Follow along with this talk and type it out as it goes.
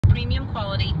premium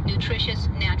quality, nutritious,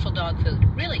 natural dog food.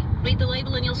 Really, read the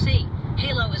label and you'll see.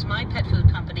 Halo is my pet food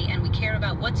company, and we care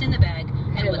about what's in the bag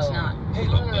and what's not.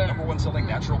 Halo, the #1 selling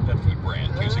natural pet food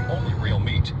brand, using only real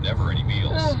meat, never any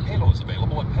meals. Halo is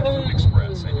available at Pet Food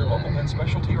Express and your local pet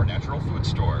specialty or natural food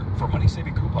store. For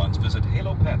money-saving coupons, visit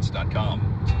halopets.com.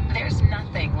 There's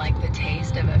nothing like the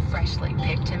taste of a freshly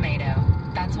picked tomato.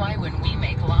 That's why when we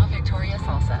make La Victoria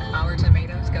salsa, our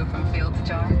tomatoes go from field to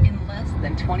jar in less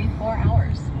than 24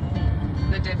 hours.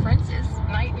 The difference is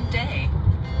night and day.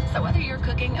 So whether you're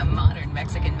cooking a modern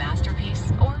Mexican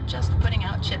masterpiece or just putting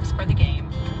out chips for the game,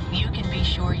 you can be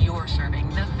sure you're serving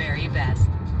the very best.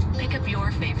 Pick up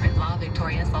your favorite La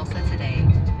Victoria salsa today.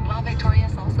 La Victoria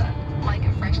salsa, like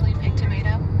a freshly picked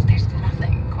tomato, there's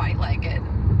nothing quite like it.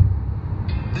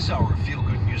 This hour of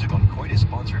feel-good music on Coit is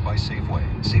sponsored by Safeway.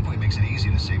 Safeway makes it easy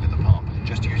to save at the pump.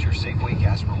 Just use your Safeway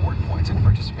gas reward points at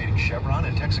participating Chevron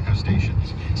and Texaco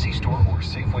stations. See store or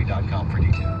Safeway.com for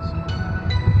details.